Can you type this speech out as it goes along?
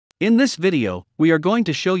In this video, we are going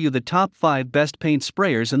to show you the top 5 best paint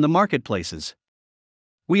sprayers in the marketplaces.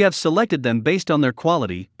 We have selected them based on their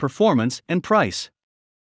quality, performance, and price.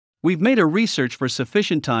 We've made a research for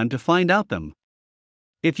sufficient time to find out them.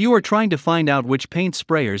 If you are trying to find out which paint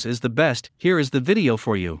sprayers is the best, here is the video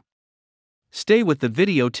for you. Stay with the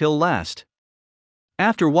video till last.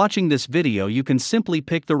 After watching this video, you can simply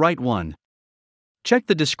pick the right one. Check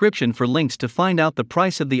the description for links to find out the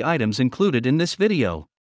price of the items included in this video.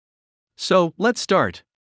 So, let's start.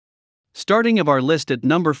 Starting of our list at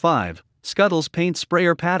number 5, Scuddles Paint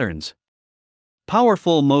Sprayer Patterns.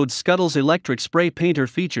 Powerful Mode Scuddles Electric Spray Painter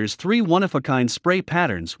features 3 one-of-a-kind spray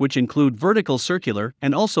patterns which include vertical, circular,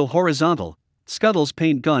 and also horizontal. Scuddles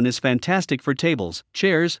paint gun is fantastic for tables,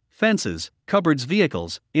 chairs, fences, cupboards,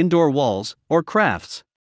 vehicles, indoor walls, or crafts.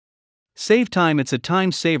 Save time. It's a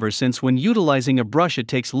time saver since when utilizing a brush it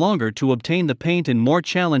takes longer to obtain the paint and more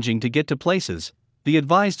challenging to get to places. The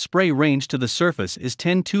advised spray range to the surface is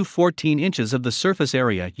 10 to 14 inches of the surface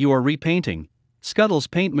area you are repainting. Scuddles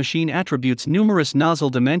paint machine attributes numerous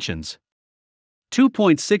nozzle dimensions.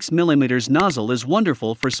 2.6 mm nozzle is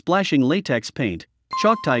wonderful for splashing latex paint,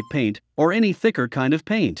 chalk-type paint, or any thicker kind of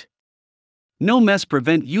paint. No mess.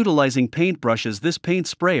 Prevent utilizing paintbrushes. This paint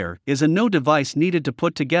sprayer is a no device needed to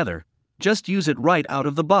put together, just use it right out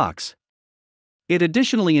of the box. It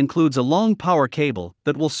additionally includes a long power cable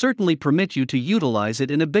that will certainly permit you to utilize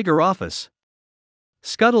it in a bigger office.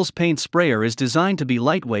 Scuddles paint sprayer is designed to be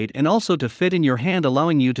lightweight and also to fit in your hand,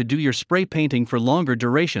 allowing you to do your spray painting for longer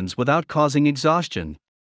durations without causing exhaustion.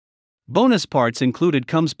 Bonus parts included.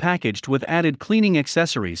 Comes packaged with added cleaning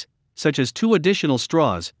accessories, such as 2 additional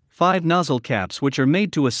straws, 5 nozzle caps which are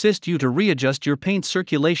made to assist you to readjust your paint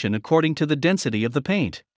circulation according to the density of the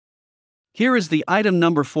paint. Here is the item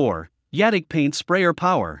number 4. YATTICH Paint Sprayer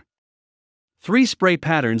Power. 3 spray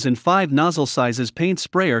patterns in 5 nozzle sizes. Paint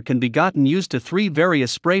sprayer can be gotten used to 3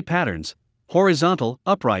 various spray patterns: horizontal,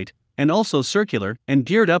 upright, and also circular, and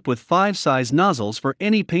geared up with 5 size nozzles for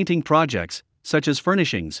any painting projects, such as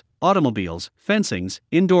furnishings, automobiles, fencings,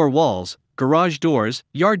 indoor walls, garage doors,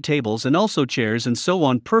 yard tables, and also chairs and so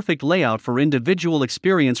on. Perfect layout for individual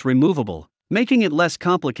experience. Removable, making it less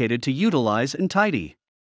complicated to utilize and tidy.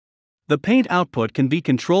 The paint output can be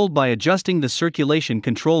controlled by adjusting the circulation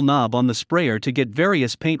control knob on the sprayer to get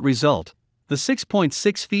various paint result. The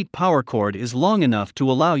 6.6 feet power cord is long enough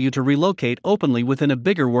to allow you to relocate openly within a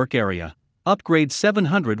bigger work area. Upgrade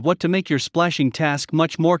 700 watt to make your splashing task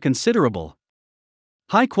much more considerable.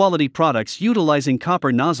 High quality products utilizing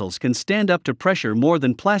copper nozzles can stand up to pressure more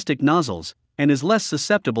than plastic nozzles, and is less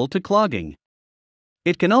susceptible to clogging.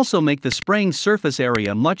 It can also make the spraying surface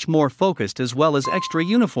area much more focused as well as extra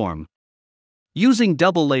uniform. Using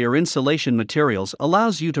double-layer insulation materials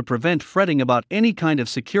allows you to prevent fretting about any kind of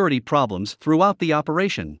security problems throughout the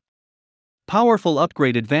operation. Powerful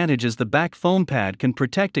upgrade advantages: the back foam pad can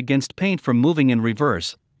protect against paint from moving in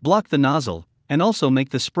reverse, block the nozzle, and also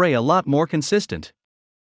make the spray a lot more consistent.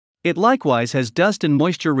 It likewise has dust and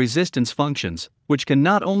moisture resistance functions, which can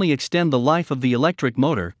not only extend the life of the electric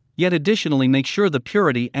motor, yet additionally make sure the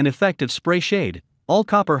purity and effective spray shade. All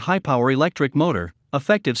copper high power electric motor,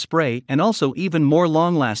 effective spray, and also even more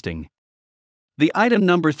long lasting. The item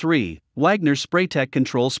number 3, Wagner Spraytech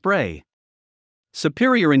Control Spray.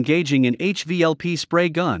 Superior engaging in HVLP spray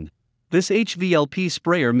gun. This HVLP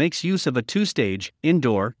sprayer makes use of a 2-stage,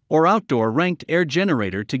 indoor or outdoor ranked air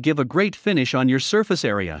generator to give a great finish on your surface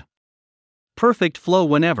area. Perfect flow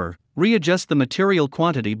whenever. Readjust the material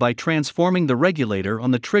quantity by transforming the regulator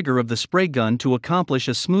on the trigger of the spray gun to accomplish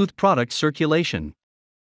a smooth product circulation.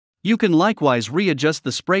 You can likewise readjust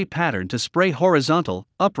the spray pattern to spray horizontal,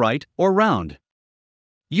 upright, or round.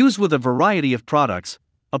 Use with a variety of products.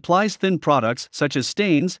 Applies thin products such as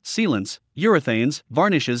stains, sealants, urethanes,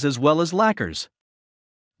 varnishes as well as lacquers.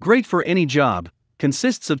 Great for any job.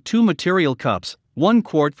 Consists of 2 material cups, 1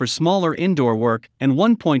 quart for smaller indoor work and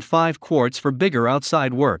 1.5 quarts for bigger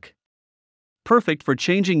outside work. Perfect for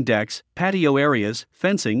changing decks, patio areas,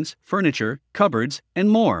 fencings, furniture, cupboards,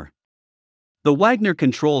 and more. The Wagner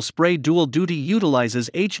Control Spray Dual Duty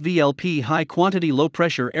utilizes HVLP high quantity low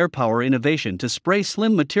pressure air power innovation to spray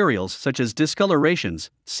slim materials such as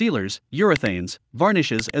discolorations, sealers, urethanes,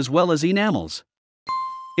 varnishes as well as enamels.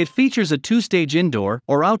 It features a 2-stage indoor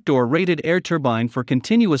or outdoor rated air turbine for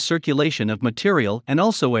continuous circulation of material and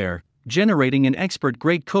also air, generating an expert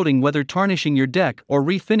grade coating whether tarnishing your deck or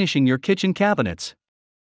refinishing your kitchen cabinets.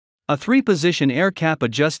 A 3-position air cap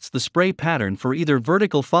adjusts the spray pattern for either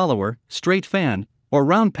vertical follower, straight fan, or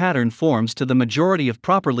round pattern forms to the majority of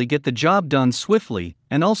properly get the job done swiftly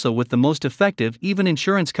and also with the most effective even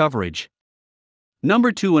insurance coverage.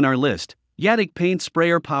 Number 2 in our list, YATTICH Paint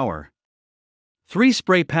Sprayer Power. 3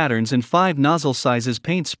 spray patterns and 5 nozzle sizes.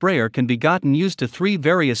 Paint sprayer can be gotten used to 3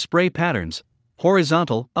 various spray patterns: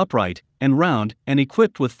 horizontal, upright, and round, and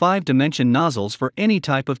equipped with 5-dimension nozzles for any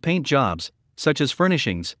type of paint jobs, such as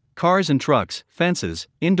furnishings, cars and trucks, fences,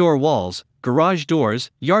 indoor walls, garage doors,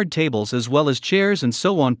 yard tables, as well as chairs and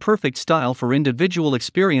so on. Perfect style for individual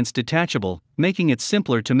experience. Detachable, making it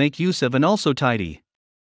simpler to make use of and also tidy.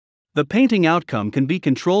 The painting outcome can be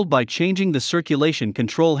controlled by changing the circulation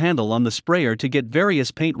control handle on the sprayer to get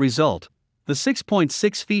various paint result. The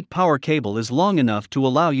 6.6 feet power cable is long enough to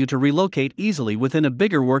allow you to relocate easily within a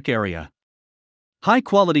bigger work area.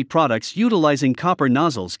 High-quality products utilizing copper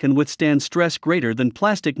nozzles can withstand stress greater than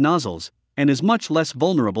plastic nozzles, and is much less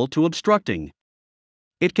vulnerable to obstructing.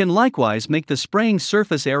 It can likewise make the spraying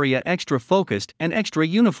surface area extra focused and extra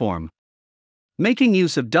uniform. Making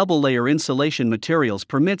use of double-layer insulation materials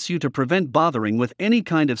permits you to prevent bothering with any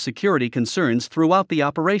kind of security concerns throughout the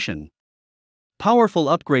operation. Powerful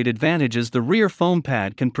upgrade advantages: the rear foam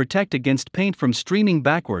pad can protect against paint from streaming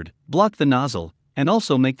backward, block the nozzle, and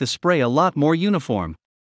also make the spray a lot more uniform.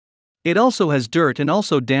 It also has dirt and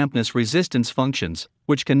also dampness resistance functions,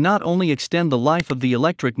 which can not only extend the life of the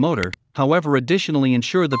electric motor, however additionally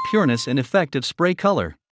ensure the pureness and effect of spray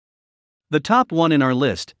color. The top one in our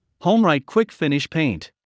list: HomeRight Quick Finish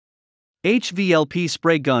Paint. HVLP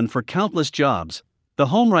spray gun for countless jobs. The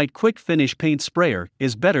HomeRight Quick Finish Paint Sprayer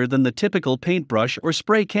is better than the typical paintbrush or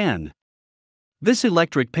spray can. This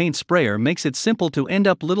electric paint sprayer makes it simple to end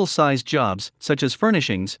up little-sized jobs such as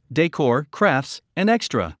furnishings, decor, crafts, and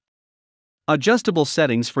extra. Adjustable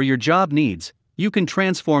settings for your job needs. You can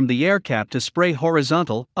transform the air cap to spray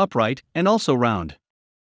horizontal, upright, and also round.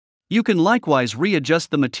 You can likewise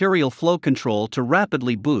readjust the material flow control to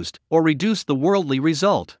rapidly boost or reduce the worldly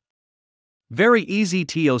result. Very easy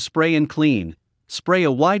to spray and clean. Spray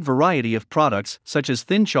a wide variety of products such as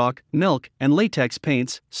thin chalk, milk, and latex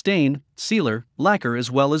paints, stain, sealer, lacquer, as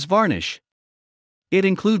well as varnish. It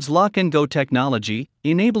includes lock and go technology,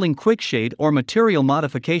 enabling quick shade or material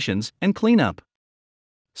modifications and cleanup.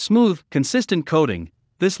 Smooth, consistent coating.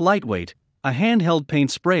 This lightweight, a handheld paint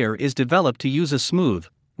sprayer is developed to use a smooth,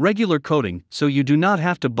 regular coating so you do not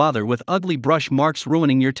have to bother with ugly brush marks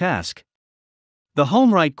ruining your task. The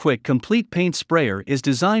HomeRight Quick Complete Paint Sprayer is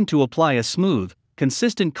designed to apply a smooth,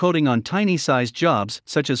 consistent coating on tiny-sized jobs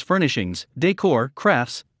such as furnishings, decor,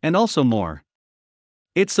 crafts, and also more.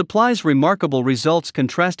 It supplies remarkable results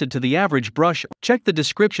contrasted to the average brush. Check the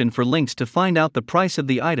description for links to find out the price of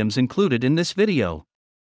the items included in this video.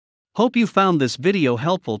 Hope you found this video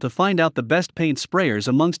helpful to find out the best paint sprayers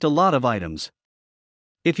amongst a lot of items.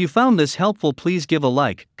 If you found this helpful, please give a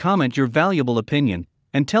like, comment your valuable opinion,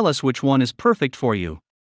 and tell us which one is perfect for you.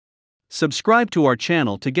 Subscribe to our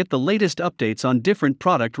channel to get the latest updates on different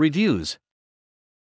product reviews.